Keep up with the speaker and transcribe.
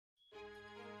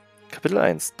Kapitel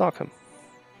 1, Darkham.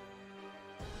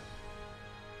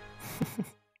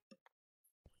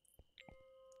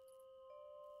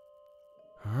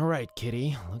 Alright,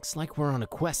 kitty. Looks like we're on a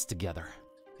quest together.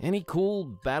 Any cool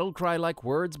battle cry-like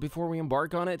words before we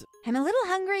embark on it? I'm a little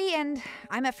hungry, and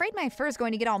I'm afraid my fur's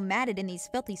going to get all matted in these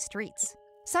filthy streets.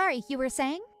 Sorry, you were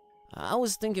saying? I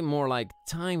was thinking more like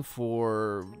time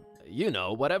for, you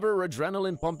know, whatever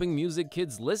adrenaline-pumping music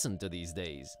kids listen to these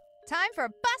days. Time for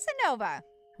Bossa Nova!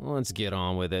 Let's get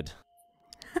on with it.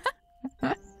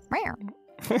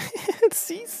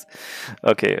 Süß.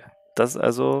 Okay, das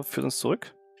also führt uns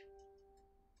zurück.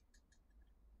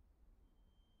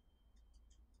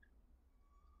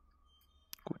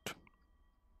 Gut.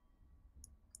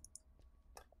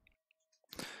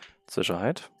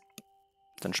 Sicherheit.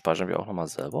 Dann speichern wir auch nochmal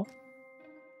selber.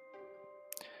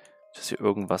 Dass hier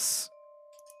irgendwas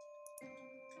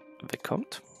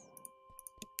wegkommt.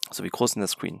 Also wie groß ist denn der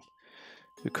Screen?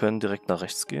 Wir können direkt nach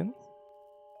rechts gehen.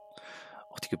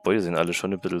 Auch die Gebäude sehen alle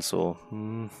schon ein bisschen so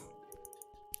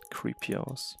creepy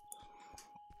aus.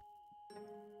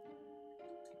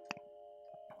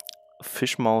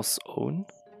 Fischmaus Own.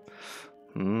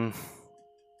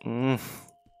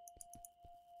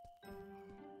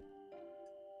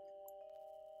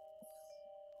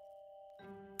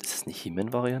 Ist das eine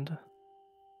He-Man-Variante?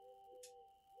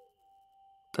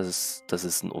 Das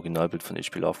ist ein Originalbild von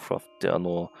H.P. Lovecraft, der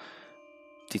nur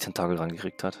die Tentakel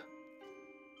rangekriegt hat.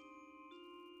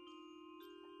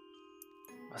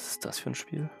 Was ist das für ein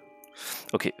Spiel?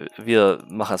 Okay, wir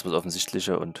machen erstmal das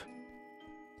Offensichtliche und...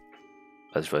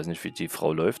 Also ich weiß nicht, wie die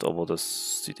Frau läuft, aber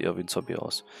das sieht eher wie ein Zombie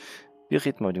aus. Wir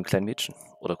reden mal mit dem kleinen Mädchen.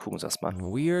 Oder gucken uns erstmal an.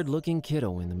 A weird-looking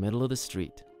kiddo in the middle of the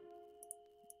street.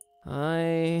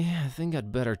 I think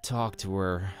I'd better talk to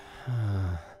her.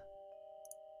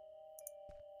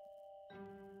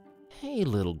 Hey,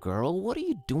 little girl, what are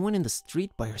you doing in the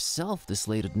street by yourself this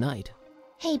late at night?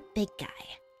 Hey, big guy.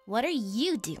 What are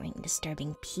you doing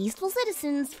disturbing peaceful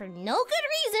citizens for no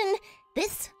good reason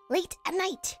this late at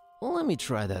night? Well, let me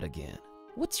try that again.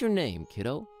 What's your name,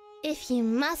 kiddo? If you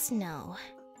must know,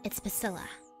 it's Priscilla.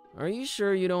 Are you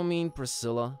sure you don't mean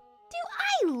Priscilla?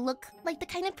 Do I look like the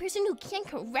kind of person who can't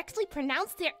correctly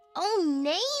pronounce their own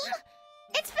name?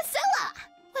 It's Priscilla!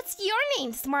 What's your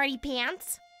name, smarty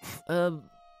pants?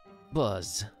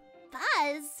 Buzz.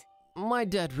 Buzz? My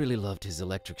dad really loved his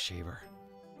electric shaver.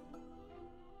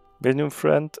 William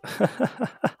Friend.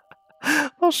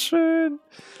 Oh, schön.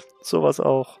 Sowas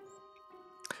auch.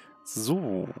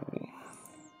 So.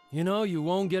 You know, you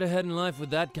won't get ahead in life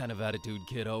with that kind of attitude,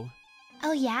 kiddo.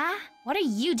 Oh yeah? What are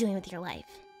you doing with your life?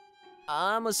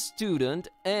 I'm a student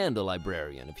and a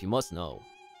librarian, if you must know.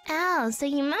 Oh, so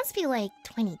you must be like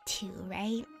 22,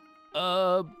 right?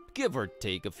 Give or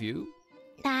take a few.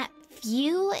 That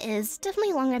few is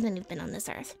definitely longer than you've been on this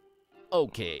earth.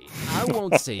 Okay, I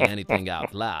won't say anything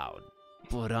out loud,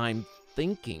 but I'm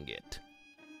thinking it.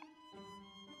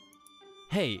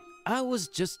 Hey, I was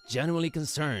just genuinely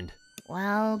concerned.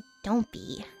 Well, don't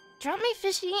be. Drop my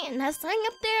fishy and that sign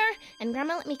up there, and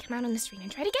Grandma let me come out on the street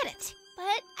and try to get it.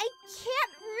 But I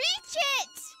can't reach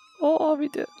it! Oh, wie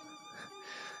der...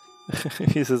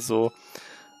 wie es so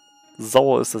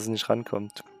sauer ist, dass es nicht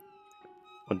rankommt.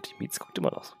 Und die Mietz guckt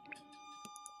immer noch.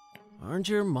 Aren't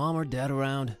your mom or dad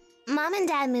around? Mom and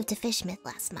Dad moved to Fishmith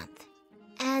last month.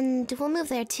 And we'll move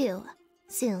there too,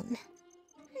 soon.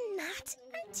 Not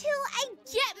until I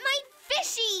get my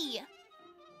fishy!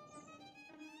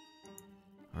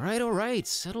 All right,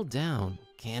 settle down.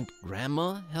 Can't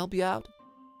Grandma help you out?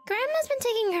 Grandma's been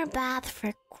taking her bath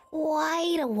for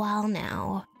quite a while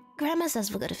now. Grandma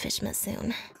says we'll go to Fishmith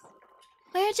soon.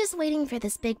 We're just waiting for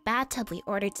this big bathtub we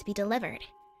ordered to be delivered.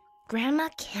 Grandma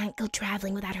can't go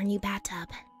traveling without her new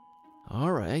bathtub.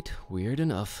 All right, weird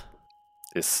enough.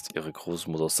 Ist ihre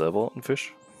Großmutter selber ein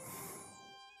Fisch?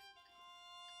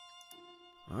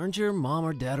 Aren't your mom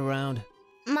or dad around?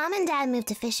 Mom and Dad moved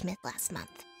to Fishmith last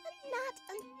month.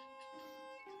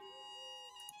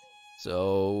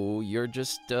 So, you're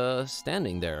just,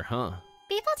 standing there, huh?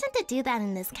 People tend to do that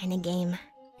in this kind of game.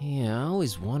 Yeah, I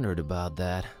always wondered about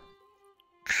that.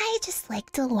 I just like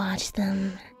to watch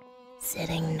them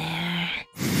sitting there,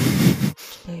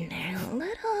 taking their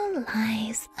little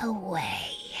lives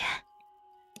away.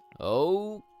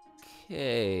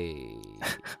 Okay.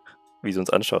 Wie sie uns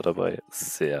anschaut dabei.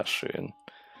 Sehr schön.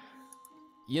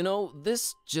 You know,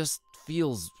 this just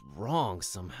feels wrong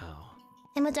somehow.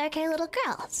 I'm a dark-haired little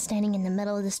girl, standing in the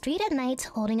middle of the street at night,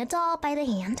 holding a doll by the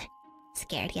hand.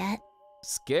 Scared yet?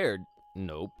 Scared?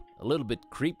 Nope. A little bit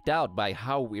creeped out by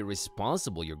how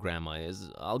irresponsible your grandma is,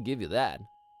 I'll give you that.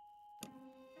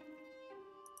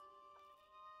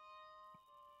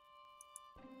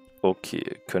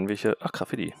 Okay, können wir hier... Ach,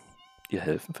 Graffiti. Ihr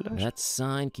helfen vielleicht? That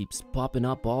sign keeps popping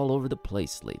up all over the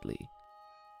place lately.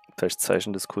 Vielleicht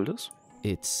Zeichen des Kultes?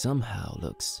 It somehow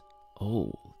looks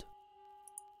old.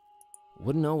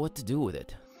 Wouldn't know what to do with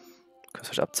it. Können wir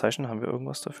vielleicht abzeichnen? Haben wir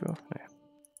irgendwas dafür? Nee.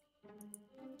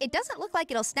 It doesn't look like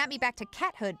it'll snap me back to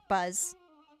cathood, Buzz.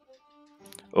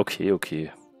 Okay,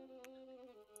 okay.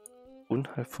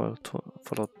 Unheilvoller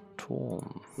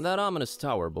Turm. That ominous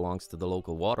tower belongs to the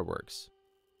local waterworks.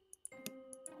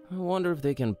 I wonder if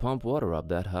they can pump water up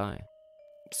that high.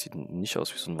 Sieht nicht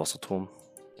aus wie so ein Wasserturm.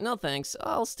 No thanks,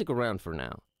 I'll stick around for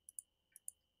now.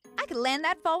 I could land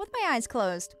that fall with my eyes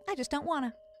closed. I just don't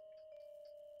wanna.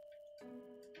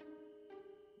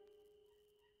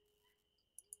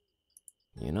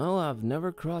 You know, I've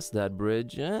never crossed that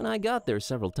bridge, and I got there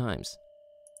several times.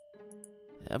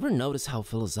 Ever notice how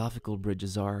philosophical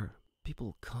bridges are?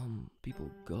 People come, people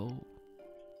go.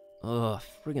 Ugh,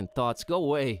 friggin' thoughts, go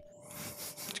away.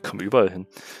 Ich komme überall hin.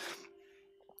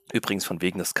 Übrigens von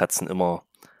wegen, dass Katzen immer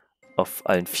auf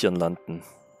allen Vieren landen.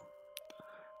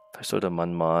 Vielleicht sollte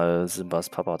man mal Simbas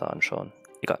Papa da anschauen.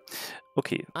 Egal.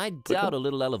 Okay. I doubt a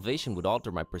little elevation would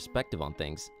alter my perspective on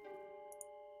things.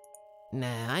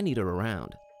 Nah, I need her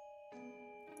around.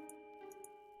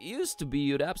 Used to be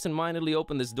you'd absentmindedly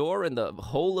open this door and the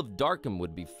whole of Darkham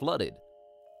would be flooded.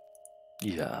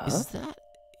 Ja.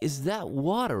 Is that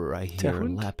water I Der hear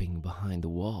Hund? lapping behind the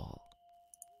wall?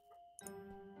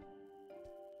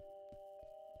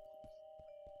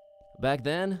 Back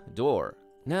then, door.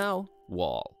 Now,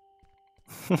 wall.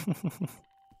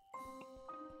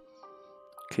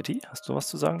 Kitty, hast du was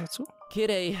zu sagen dazu?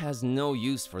 Kid A has no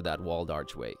use for that walled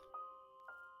archway.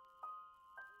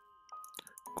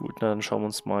 Gut, na, dann schauen wir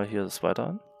uns mal hier das weiter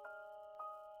an.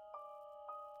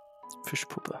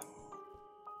 Fischpuppe.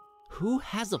 Who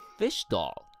has a fish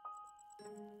doll?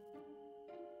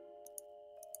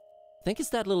 Think it's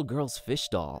that little girl's fish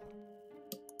doll.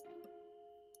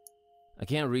 I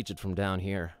can't reach it from down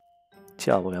here.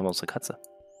 Tja, aber wir haben unsere Katze.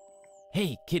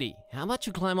 Hey, kitty, how about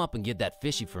you climb up and get that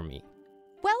fishy for me?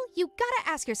 Well, you gotta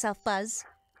ask yourself, Buzz.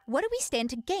 What do we stand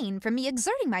to gain from me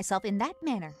exerting myself in that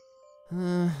manner?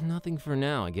 Nothing for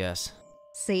now, I guess.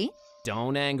 See?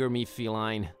 Don't anger me,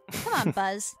 feline. Come on,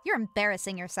 Buzz. You're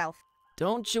embarrassing yourself.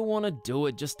 Don't you want to do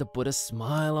it just to put a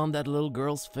smile on that little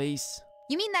girl's face?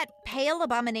 You mean that pale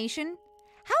abomination?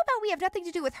 How about we have nothing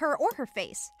to do with her or her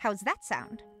face? How's that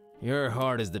sound? Your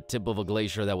heart is the tip of a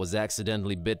glacier that was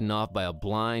accidentally bitten off by a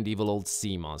blind, evil old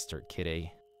sea monster,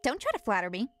 kitty. Don't try to flatter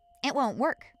me. It won't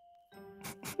work.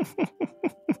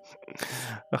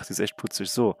 Ach, die ist echt putzig.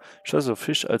 So, schau so,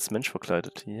 Fisch als Mensch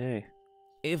verkleidet. Yay.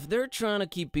 If they're trying to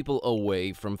keep people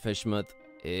away from Fishmuth,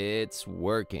 it's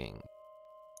working.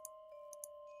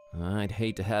 I'd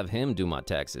hate to have him do my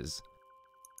taxes.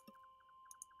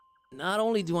 Not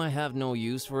only do I have no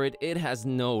use for it, it has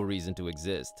no reason to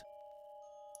exist.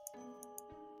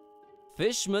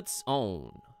 Fishmuth's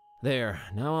own. There,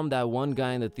 now I'm that one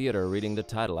guy in the theater reading the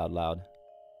title out loud.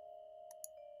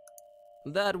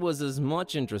 That was as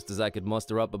much interest as I could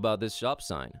muster up about this shop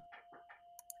sign.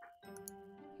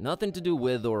 Nothing to do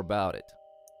with or about it.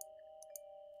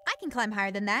 I can climb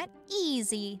higher than that.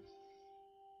 Easy.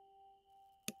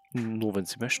 Nur wenn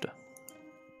sie möchte.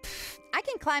 I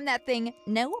can climb that thing.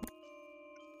 Nope.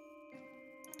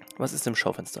 Was ist im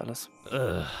Schaufenster alles?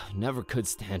 Ugh, never could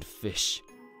stand fish.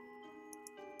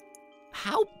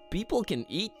 How people can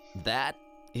eat that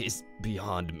is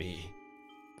beyond me.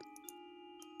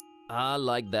 I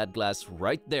like that glass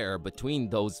right there between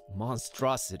those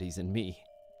monstrosities and me.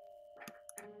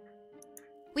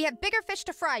 We have bigger fish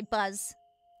to fry, Buzz.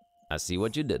 I see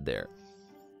what you did there.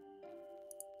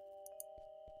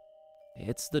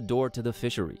 It's the door to the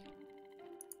fishery.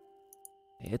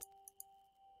 It's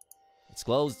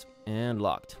closed and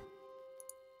locked.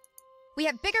 We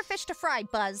have bigger fish to fry,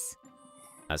 Buzz.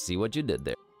 I see what you did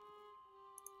there.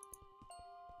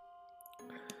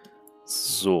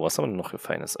 So, was haben wir denn noch für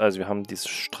Feines? Also, wir haben diese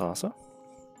Straße.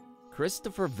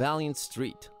 Christopher Valiant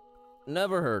Street.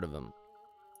 Never heard of him.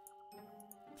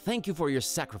 Thank you for your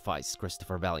sacrifice,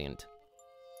 Christopher Valiant.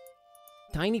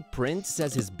 Tiny Print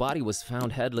says his body was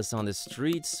found headless on the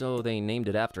street, so they named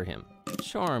it after him.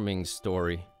 Charming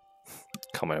story.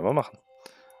 Kann man ja mal machen.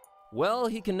 Well,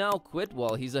 he can now quit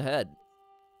while he's ahead.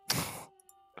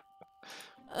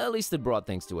 At least it brought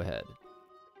things to a head.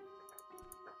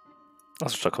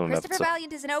 Achso, da kommen wir Christopher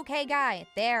Valiant is an okay guy.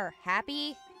 There,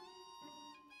 happy?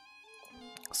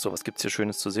 So, was gibt's hier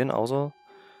Schönes zu sehen, außer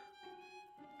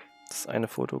das eine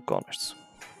Foto? Gar nichts.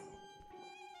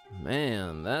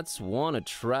 Man, that's one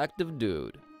attractive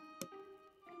dude.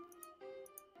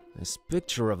 This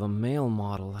picture of a male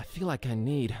model, I feel like I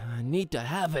need to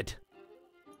have it.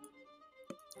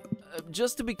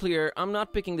 Just to be clear, I'm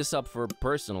not picking this up for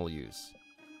personal use.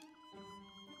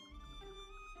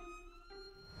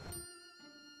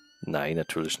 Nein,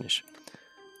 natürlich nicht.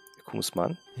 Wir gucken uns mal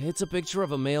an. It's a picture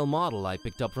of a male model I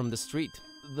picked up from the street.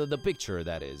 The picture,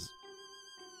 that is.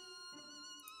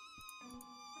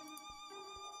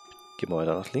 Gehen wir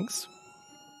weiter nach links.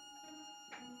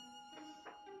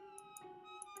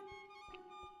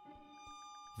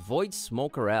 Void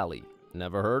Smoker Alley.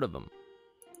 Never heard of him.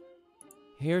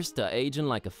 Here's to aging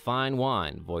like a fine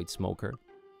wine, Void Smoker.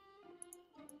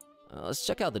 Let's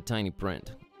check out the tiny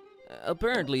print.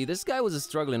 Apparently, this guy was a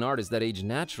struggling artist that aged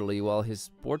naturally while his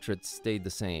portrait stayed the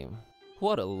same.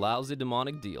 What a lousy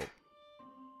demonic deal.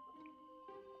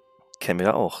 Kennen wir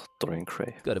ja auch, Dorian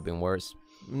Gray. Could have been worse.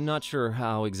 Not sure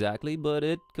how exactly, but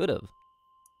it could have.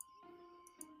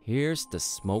 Here's to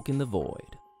smoke in the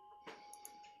void.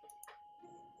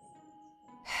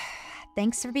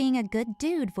 Thanks for being a good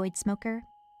dude, Void Smoker.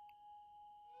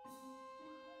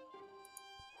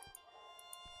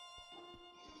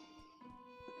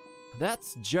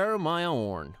 That's Jeremiah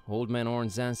Orn, Old Man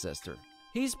Orn's ancestor.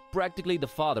 He's practically the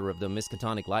father of the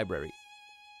Miskatonic Library.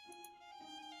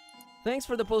 Thanks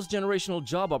for the post-generational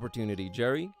job opportunity,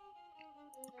 Jerry.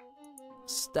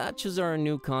 Statues are a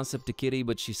new concept to Kitty,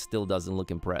 but she still doesn't look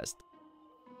impressed.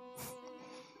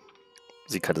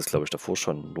 Sie kannte es, glaube ich, davor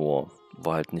schon, nur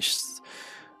war halt nicht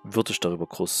würdig darüber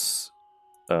groß,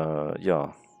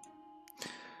 ja,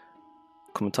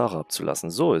 Kommentare abzulassen.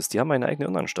 So ist, die haben eine eigene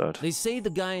Irrenanstalt. They say the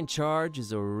guy in charge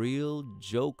is a real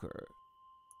joker.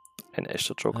 Ein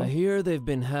echter Joker. I hear they've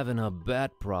been having a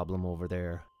bat problem over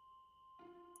there.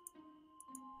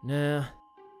 Nah.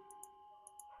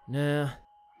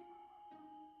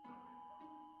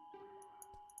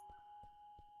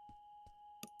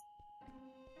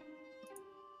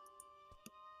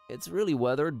 It's really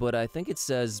weathered, but I think it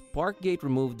says, Park gate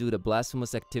removed due to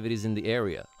blasphemous activities in the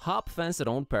area. Hop fence at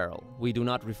own peril. We do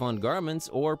not refund garments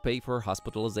or pay for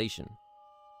hospitalization.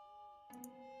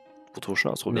 Wurde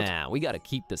schon ausprobiert. Nah, we gotta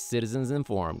keep the citizens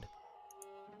informed.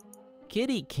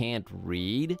 Kitty can't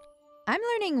read. I'm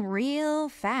learning real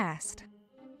fast.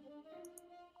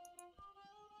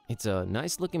 It's a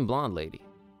nice-looking blonde lady.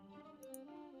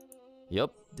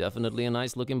 Yup, definitely a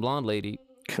nice-looking blonde lady.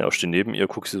 Genau, steh neben ihr,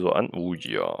 guck sie so an. Oh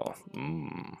ja.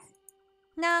 Mm.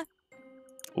 Nah,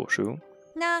 Oh, Entschuldigung.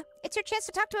 nah, it's your chance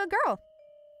to talk to a girl.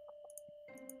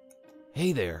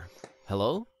 Hey there.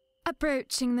 Hello?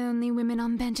 Approaching the only women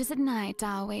on benches at night,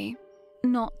 are we?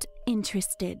 Not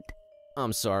interested.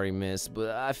 I'm sorry, miss,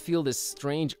 but I feel this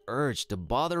strange urge to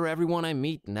bother everyone I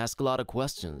meet and ask a lot of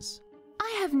questions. I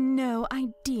have no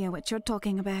idea what you're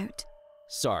talking about.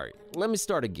 Sorry, let me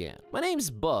start again. My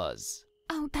name's Buzz.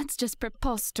 Oh, that's just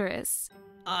preposterous.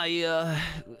 I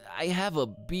have a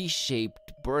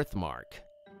B-shaped birthmark.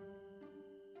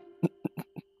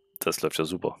 Das läuft ja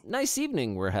super. Nice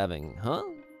evening we're having, huh?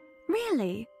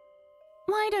 Really?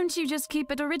 Why don't you just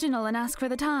keep it original and ask for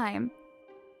the time?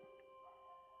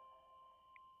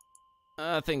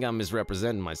 I think I'm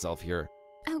misrepresenting myself here.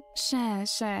 Oh,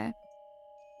 sure.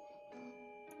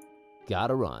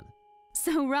 Gotta run.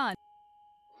 So run.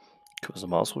 Können wir es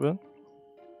nochmal ausprobieren?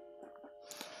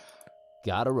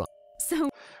 Gotta run.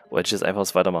 So Oder hätte ich jetzt einfach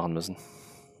was weitermachen müssen?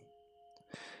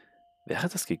 Wäre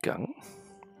das gegangen?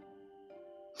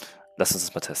 Lass uns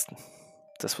das mal testen.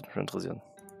 Das würde mich interessieren.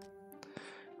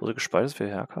 Wurde gespeichert, wie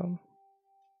wir herkamen?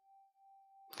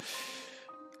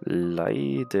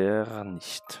 Leider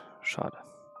nicht. Schade.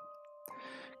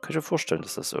 Kann ich mir vorstellen,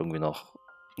 dass das irgendwie noch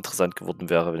interessant geworden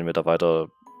wäre, wenn wir da weiter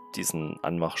diesen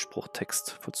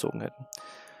Anmachspruch-Text vollzogen hätten.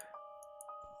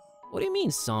 What do you mean,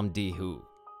 Somdi who?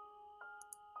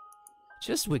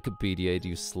 Just Wikipedia,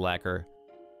 you slacker.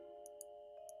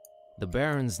 The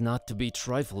Baron's not to be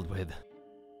trifled with.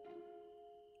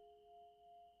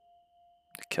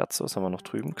 Die Kerze, was haben wir noch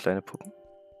drüben? Kleine Puppen.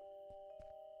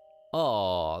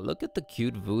 Oh, look at the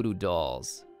cute voodoo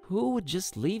dolls. Who would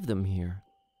just leave them here?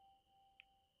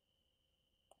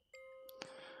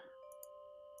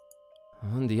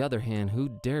 On the other hand, who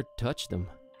dared touch them?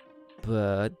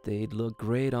 But they'd look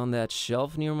great on that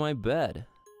shelf near my bed.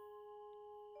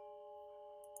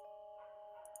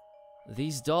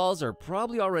 These dolls are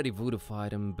probably already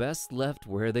voodoofied and best left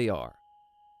where they are.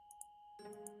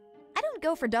 I don't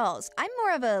go for dolls. I'm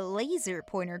more of a laser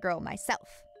pointer girl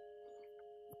myself.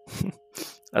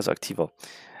 Also aktiver.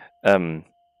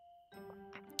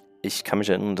 Ich kann mich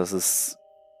erinnern, dass es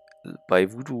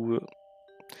bei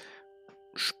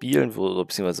Voodoo-Spielen, oder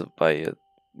beziehungsweise bei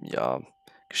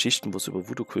Geschichten, wo es über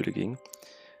Voodoo-Kulte ging,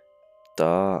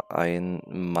 da ein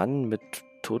Mann mit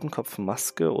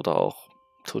Totenkopfmaske oder auch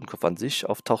Totenkopf an sich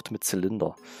auftauchte mit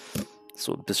Zylinder.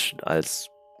 So ein bisschen als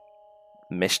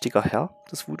mächtiger Herr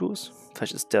des Voodoos.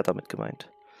 Vielleicht ist der damit gemeint.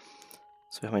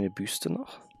 So, wir haben eine Büste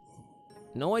noch.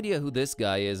 No idea who this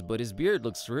guy is, but his beard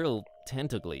looks real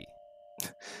tentacly.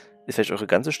 Ist vielleicht eure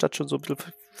ganze Stadt schon so ein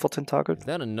bisschen vertentakelt? Is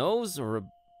that a nose or a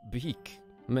beak?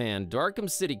 Man, Darkham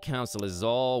City Council is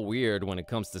all weird when it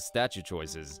comes to statue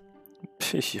choices.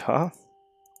 Ja.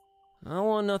 I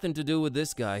want nothing to do with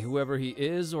this guy, whoever he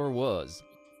is or was.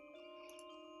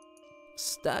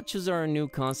 Statues are a new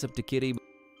concept to Kitty.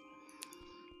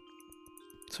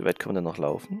 So weit können wir denn noch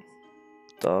laufen?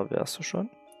 Da wärst du schon.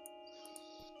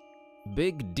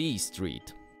 Big D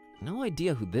Street. No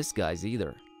idea who this guy's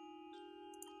either.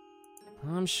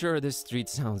 I'm sure this street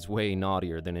sounds way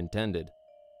naughtier than intended.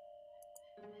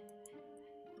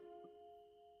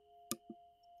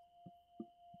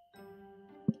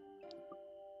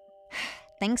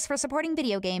 Thanks for supporting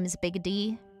video games, Big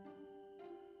D.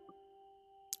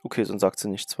 Okay, sonst sagt sie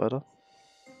nichts weiter.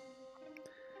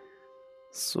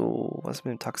 So, was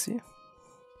mit dem Taxi?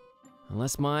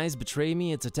 Unless my eyes betray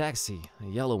me, it's a taxi, a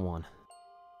yellow one.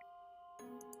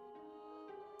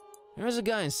 There's a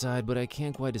guy inside, but I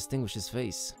can't quite distinguish his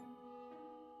face.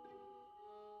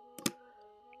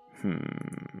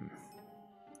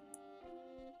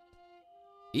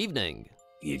 Evening.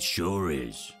 It sure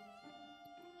is.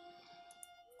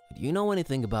 Do you know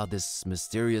anything about this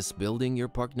mysterious building you're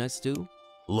parked next to?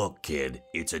 Look, kid,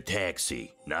 it's a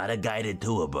taxi, not a guided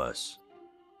tour bus.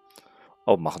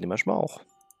 Oh, machen die manchmal auch.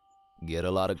 Get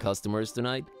a lot of customers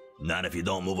tonight? Not if you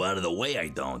don't move out of the way, I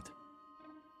don't.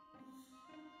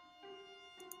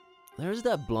 There's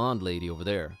that blonde lady over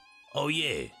there. Oh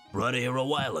yeah, brought her here a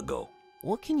while ago.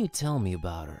 What can you tell me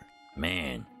about her?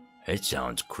 Man, that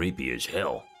sounds creepy as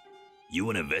hell. You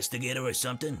an investigator or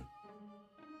something?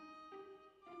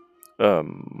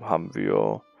 Haben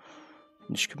wir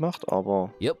nicht gemacht,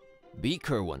 aber... Yep, B.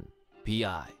 Kerwin,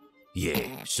 P.I.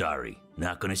 Yeah, sorry.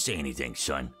 Not gonna say anything,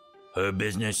 son. Her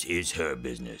business is her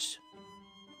business.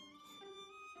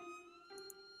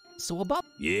 So about...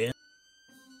 Yeah?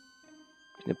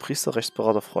 Der Priester,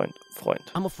 Rechtsberater, Freund.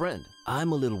 I'm a friend.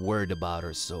 I'm a little worried about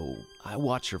her, so I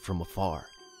watch her from afar.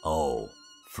 Oh,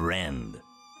 friend.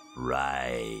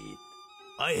 Right.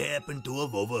 I happen to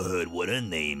have overheard what her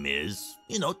name is.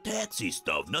 You know, taxi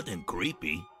stuff, nothing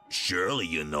creepy. Surely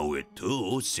you know it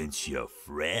too, since you're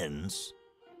friends.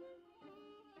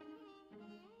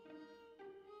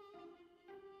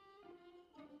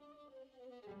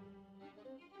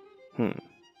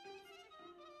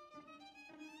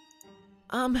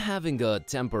 I'm having a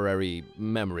temporary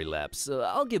memory lapse.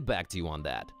 I'll get back to you on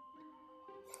that.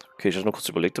 Okay, ich hatte nur kurz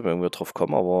überlegt, ob wir irgendwie drauf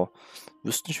kommen, aber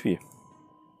wüsste nicht wie.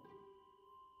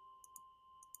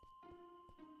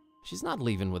 She's not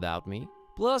leaving without me.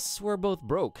 Plus, we're both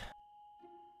broke.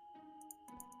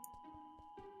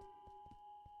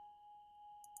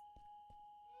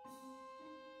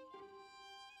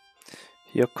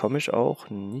 Hier komme ich auch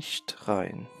nicht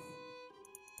rein.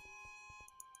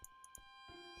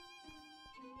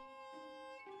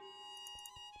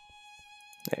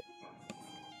 Nee.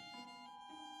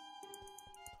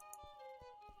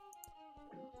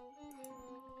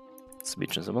 Das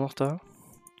Mädchen ist immer noch da.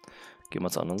 Gehen wir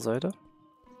zur anderen Seite.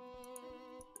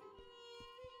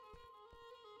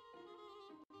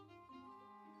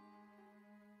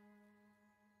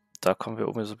 Da kommen wir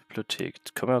oben in die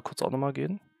Bibliothek. Können wir ja kurz auch nochmal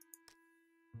gehen?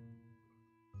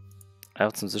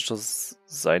 Einfach zum sicher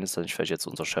sein, ist, dass nicht vielleicht jetzt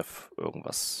unser Chef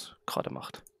irgendwas gerade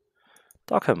macht.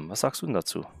 Darkham, was sagst du denn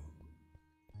dazu?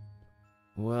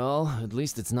 Well, at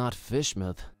least it's not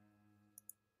Fishmouth.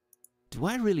 Do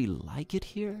I really like it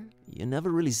here? You never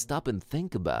really stop and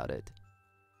think about it.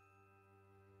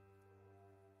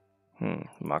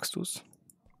 Magst du's?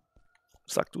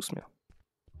 Sag du's mir.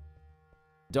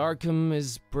 Darkham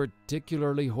is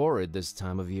particularly horrid this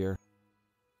time of year.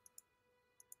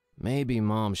 Maybe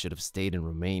Mom should have stayed in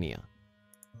Romania.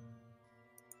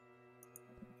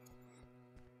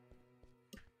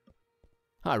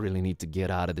 I really need to get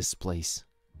out of this place.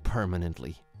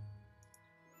 Permanently.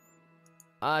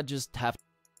 I just have...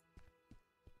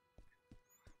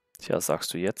 Tja,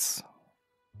 sagst du jetzt?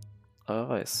 Aber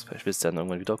wer weiß, vielleicht willst du dann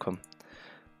irgendwann wiederkommen.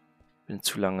 Wenn du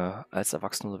zu lange als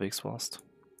Erwachsener unterwegs warst.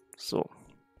 So.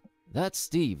 That's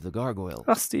Steve, the gargoyle.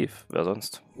 Ach, Steve, wer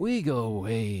sonst? We go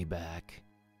way back.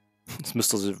 Jetzt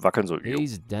müsste sie wackeln so.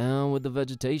 He's down with the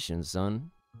vegetation,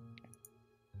 son.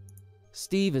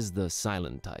 Steve is the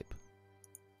silent type.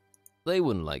 They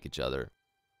wouldn't like each other.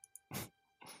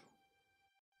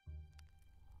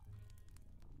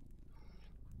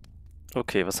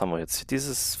 Okay, was haben wir jetzt?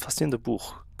 Dieses faszinierende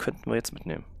Buch könnten wir jetzt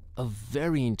mitnehmen. A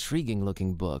very intriguing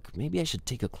looking book. Maybe I should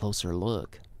take a closer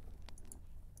look.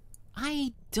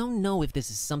 I don't know if this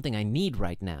is something I need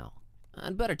right now.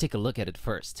 I'd better take a look at it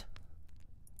first.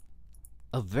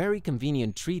 A very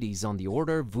convenient treatise on the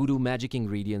order voodoo magic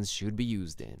ingredients should be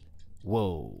used in.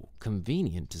 Whoa,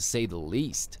 convenient to say the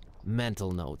least.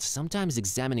 Mental notes. Sometimes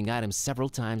examining items several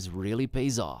times really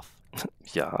pays off.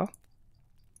 Ja.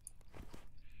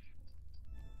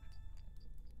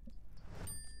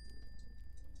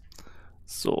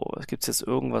 So, gibt's jetzt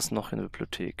irgendwas noch in der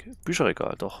Bibliothek?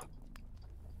 Bücherregal, doch.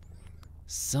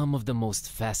 Some of the most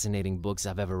fascinating books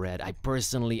I've ever read. I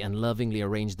personally and lovingly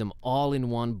arranged them all in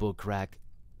one book rack.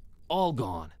 All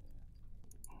gone.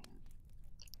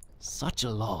 Such a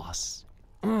loss.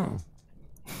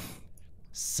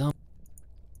 Some...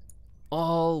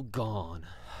 all gone.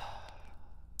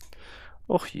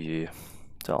 Och je,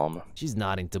 der Arme. She's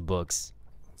not into books.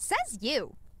 Says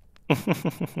you.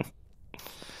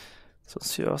 So,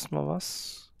 ist hier erstmal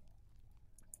was.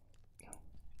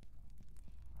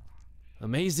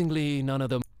 Amazingly, none of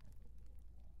them...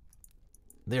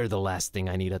 they're the last thing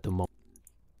I need at the moment.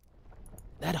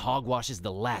 That hogwash is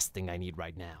the last thing I need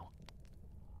right now.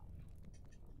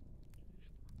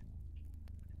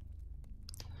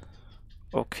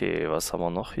 Okay, was haben wir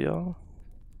noch hier?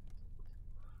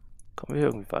 Kommen wir hier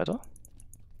irgendwie weiter?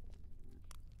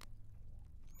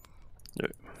 Nö.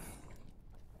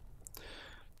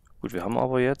 Gut, wir haben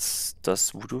aber jetzt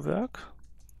das Voodoo-Werk.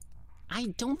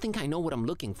 I don't think I know what I'm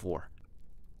looking for.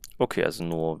 Okay, also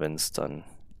nur wenn es dann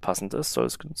passend ist, soll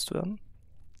es genutzt werden.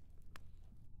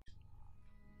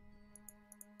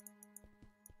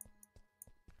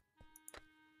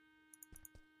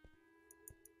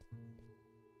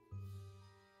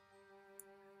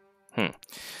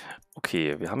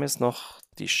 Okay, wir haben jetzt noch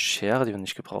die Schere, die wir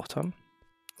nicht gebraucht haben.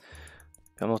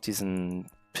 Wir haben noch diesen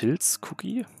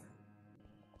Pilz-Cookie.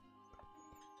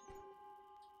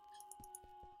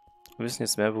 Wir wissen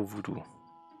jetzt mehr über Voodoo.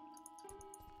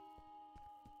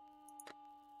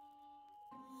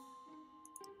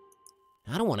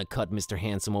 I don't want to cut Mr.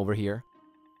 Handsome over here.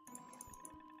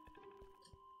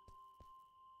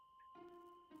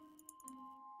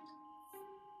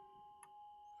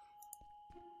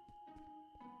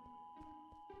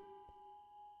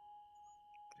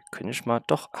 Können ich mal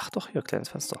doch... Ach doch, hier, kleines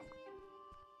Fenster.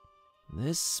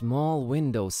 This small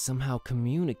window somehow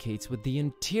communicates with the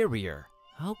interior.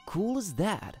 How cool is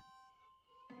that?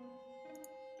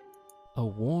 A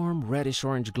warm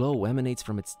reddish-orange glow emanates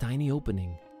from its tiny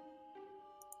opening.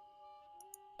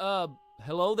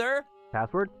 Hello there?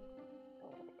 Password?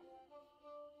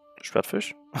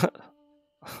 Schwertfisch?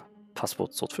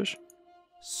 Passwort Swordfisch?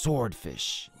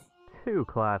 Swordfish. Too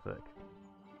classic.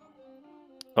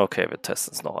 Okay, wir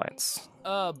testen es noch eins.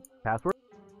 Password?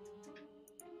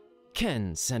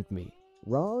 Ken sent me.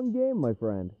 Wrong game, my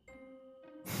friend.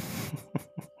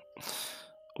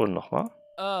 Und nochmal.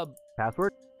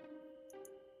 Password?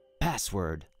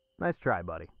 Password. Nice try,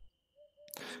 buddy.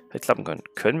 Hätte klappen können.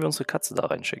 Können wir unsere Katze da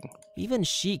reinschicken? Even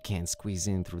she can't squeeze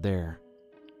in through there.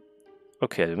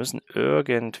 Okay, wir müssen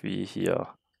irgendwie hier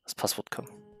das Passwort kommen.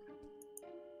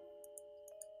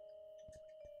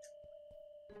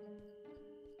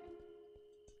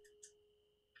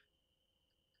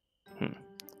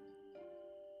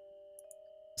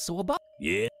 So about...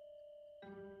 Yeah?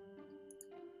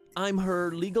 I'm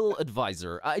her legal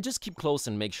advisor. I just keep close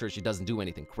and make sure she doesn't do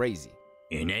anything crazy.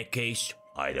 In that case,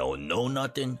 I don't know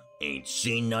nothing, ain't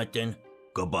seen nothing.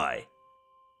 Goodbye.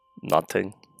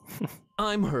 Nothing.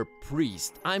 I'm her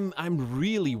priest. I'm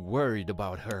really worried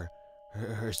about her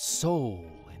soul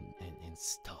and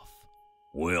stuff.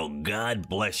 Well, God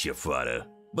bless you, Father.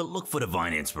 But look for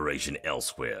divine inspiration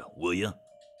elsewhere, will you?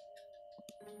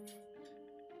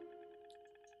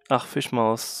 Ach,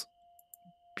 Fischmaus.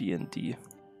 B&D.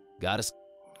 Got us.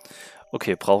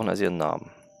 Okay, brauchen also ihren Namen.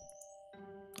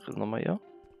 Drin nochmal hier.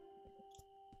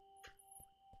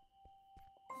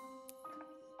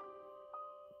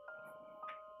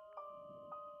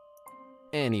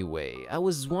 Anyway, I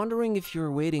was wondering if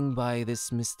you're waiting by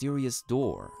this mysterious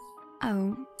door.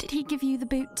 Oh, did he give you the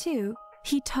boot too?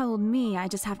 He told me I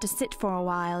just have to sit for a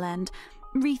while and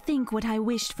rethink what I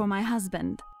wished for my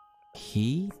husband.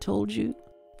 He told you?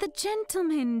 The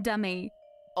gentleman, dummy.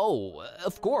 Oh,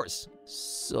 of course.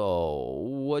 So,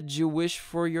 what'd you wish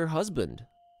for your husband?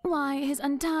 Why, his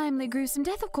untimely, gruesome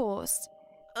death, of course.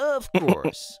 Of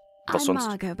course. Was I'm sonst?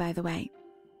 Margot, by the way.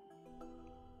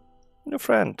 New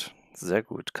friend. Sehr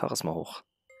gut. Charisma hoch.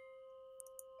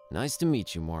 Nice to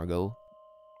meet you, Margot.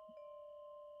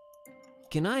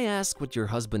 Can I ask what your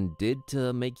husband did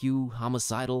to make you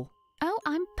homicidal? Oh,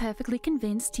 I'm perfectly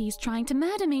convinced he's trying to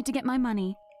murder me to get my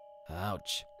money.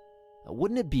 Ouch.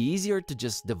 Wouldn't it be easier to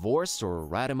just divorce or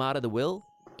write him out of the will?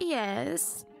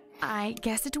 Yes, I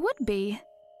guess it would be.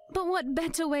 But what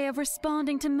better way of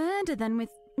responding to murder than with,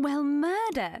 well,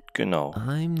 murder? Genau.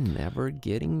 I'm never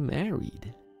getting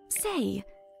married. Say,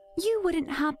 you wouldn't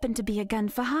happen to be a gun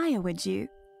for hire, would you?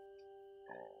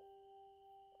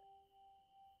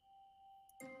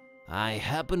 I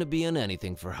happen to be on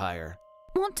anything for hire.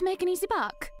 Want to make an easy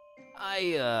buck?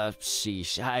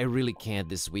 Sheesh, I really can't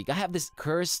this week. I have this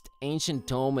cursed ancient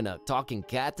tome and a talking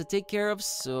cat to take care of,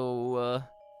 so,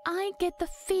 I get the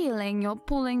feeling you're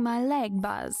pulling my leg,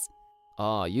 Buzz.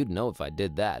 Oh, you'd know if I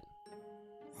did that.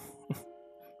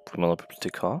 Primarer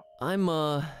Bibliothekar. I'm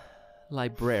a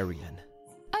librarian.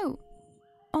 Oh,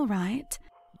 all right.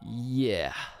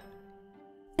 Yeah.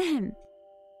 Ahem.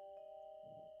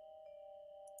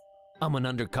 I'm an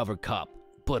undercover cop.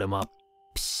 Put him up.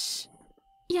 Psh.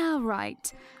 Yeah,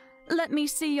 right. Let me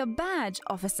see your badge,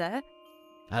 officer.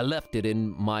 I left it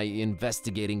in my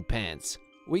investigating pants.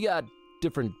 We got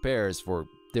different pairs for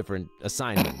different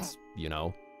assignments, you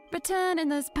know. Return in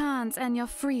those pants and you're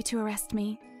free to arrest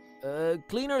me.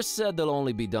 Cleaner said they'll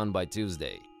only be done by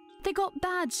Tuesday. They got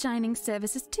badge shining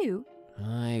services too.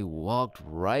 I walked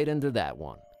right into that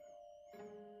one.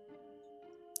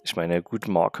 Ich meine, gut,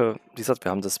 Marke. Wie gesagt,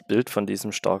 wir haben das Bild von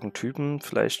diesem starken Typen.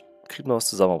 Vielleicht kriegen wir was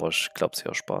zusammen, aber ich glaube, es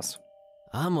wäre Spaß.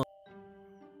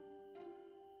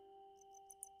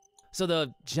 So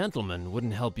the gentleman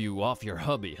wouldn't help you off your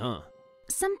hubby, huh?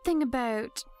 Something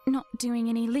about not doing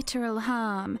any literal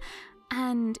harm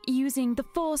and using the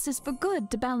forces for good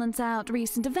to balance out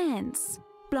recent events.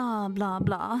 Blah, blah,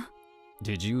 blah.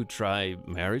 Did you try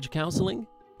marriage counseling?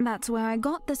 That's where I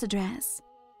got this address.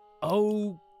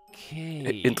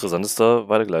 Okay. Interessant, dass da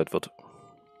weitergeleitet wird.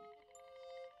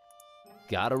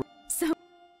 Gotta... So...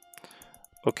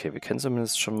 Okay, wir kennen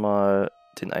zumindest schon mal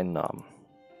den einen Namen.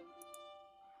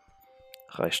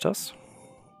 Reicht das?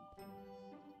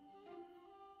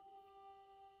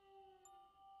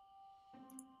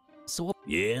 So...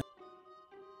 Yeah?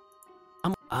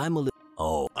 I'm a little...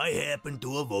 Oh, I happen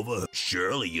to have overheard.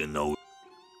 Surely you know.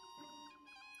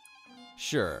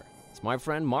 Sure. It's my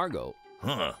friend Margot.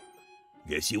 Huh.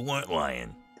 Guess you weren't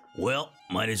lying. Well,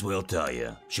 might as well tell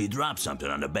you. She dropped something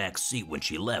on the back seat when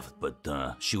she left, but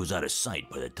she was out of sight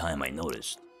by the time I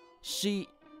noticed.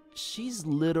 She's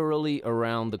literally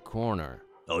around the corner.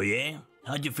 Oh yeah?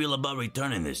 How'd you feel about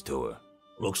returning this to her?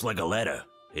 Looks like a letter.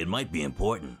 It might be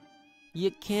important. You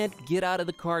can't get out of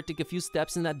the car, take a few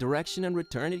steps in that direction, and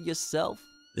return it yourself?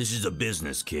 This is a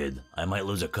business, kid. I might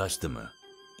lose a customer.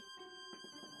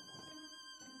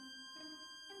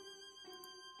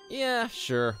 Yeah,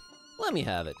 sure. Let me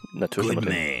have it. Natürlich. Good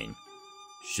man.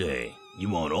 Say, you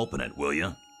won't open it, will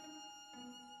you?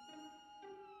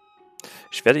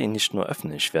 Ich werde ihn nicht nur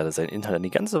öffnen, ich werde seinen Inhalt an die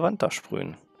ganze Wand da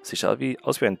sprühen. Sieht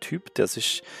aus wie ein Typ, der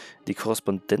sich in die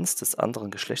Korrespondenz des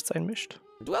anderen Geschlechts einmischt.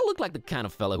 Do I look like the kind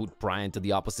of fella who'd pry into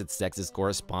the opposite sex's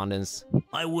correspondence?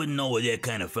 I wouldn't know what that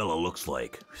kind of fella looks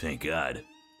like. Thank God.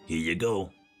 Here you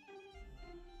go.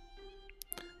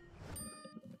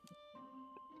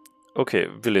 Okay,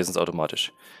 wir lesen es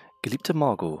automatisch. Geliebte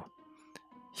Margot,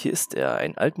 hier ist er,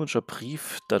 ein altmodischer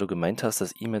Brief, da du gemeint hast,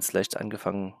 dass E-Mails leicht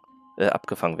abgefangen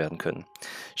werden können.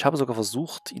 Ich habe sogar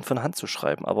versucht, ihn von Hand zu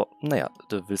schreiben, aber naja,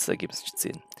 du willst das Ergebnis nicht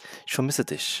sehen. Ich vermisse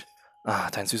dich.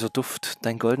 Ah, dein süßer Duft,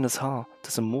 dein goldenes Haar,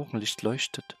 das im Morgenlicht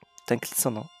leuchtet, dein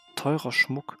glitzernder, teurer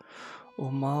Schmuck.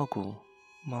 Oh Margot,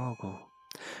 Margot.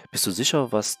 Bist du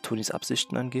sicher, was Tonys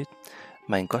Absichten angeht?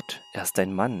 Mein Gott, er ist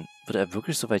dein Mann. Würde er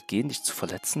wirklich so weit gehen, dich zu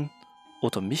verletzen?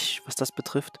 Oder mich, was das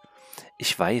betrifft?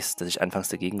 Ich weiß, dass ich anfangs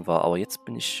dagegen war, aber jetzt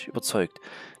bin ich überzeugt.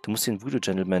 Du musst den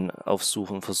Voodoo-Gentleman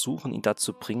aufsuchen und versuchen, ihn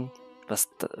dazu zu bringen, das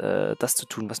zu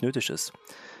tun, was nötig ist.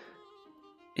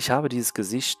 Ich habe dieses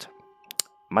Gedicht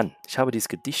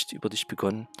über dich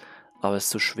begonnen, aber es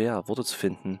ist so schwer, Worte zu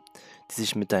finden, die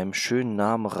sich mit deinem schönen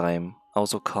Namen reimen,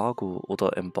 außer Cargo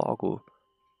oder Embargo.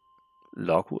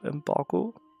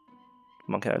 Lago-Embargo?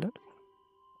 Monkey Island?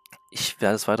 Ich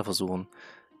werde es weiter versuchen.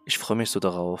 Ich freue mich so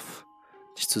darauf,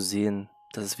 dich zu sehen,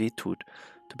 dass es weh tut.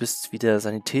 Du bist wie der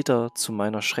Sanitäter zu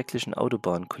meiner schrecklichen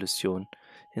Autobahnkollision.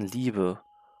 In Liebe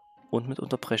und mit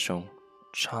Unterbrechung.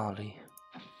 Charlie.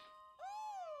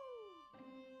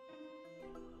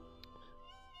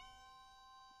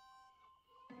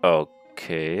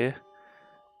 Okay.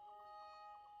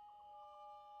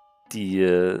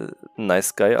 Die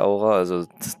Nice Guy Aura, also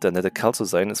der nette Kerl zu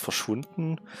sein, ist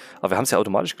verschwunden. Aber wir haben es ja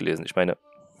automatisch gelesen. Ich meine,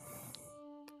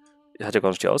 er hat ja gar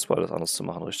nicht die Auswahl, das anders zu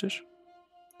machen, richtig?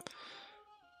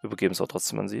 Übergeben es auch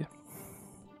trotzdem an sie.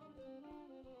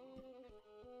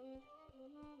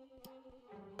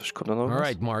 Vielleicht kommt da noch was.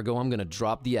 Alright, Margot, I'm gonna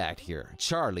drop the act here.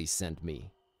 Charlie sent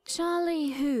me.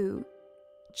 Charlie who?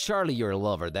 Charlie, your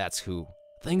lover, that's who.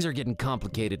 Things are getting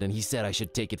complicated and he said I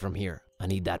should take it from here. I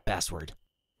need that password.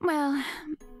 Well,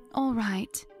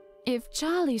 alright. If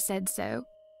Charlie said so.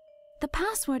 The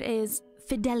password is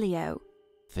Fidelio.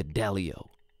 Fidelio.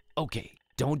 Okay,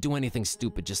 don't do anything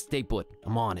stupid, just stay put.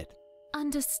 I'm on it.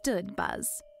 Understood,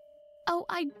 Buzz. Oh,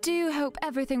 I do hope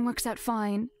everything works out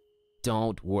fine.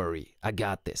 Don't worry, I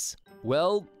got this.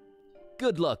 Well,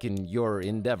 good luck in your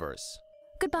endeavors.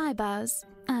 Goodbye, Buzz.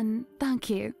 And thank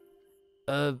you.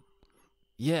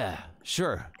 Yeah,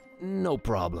 sure. No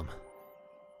problem.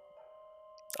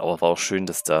 Aber war auch schön,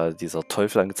 dass da dieser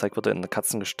Teufel angezeigt wurde in einer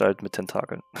Katzengestalt mit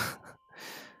Tentakeln.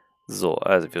 So,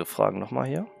 also wir fragen nochmal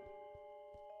hier.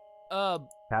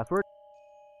 Password?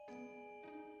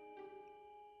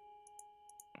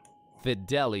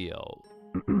 Fidelio.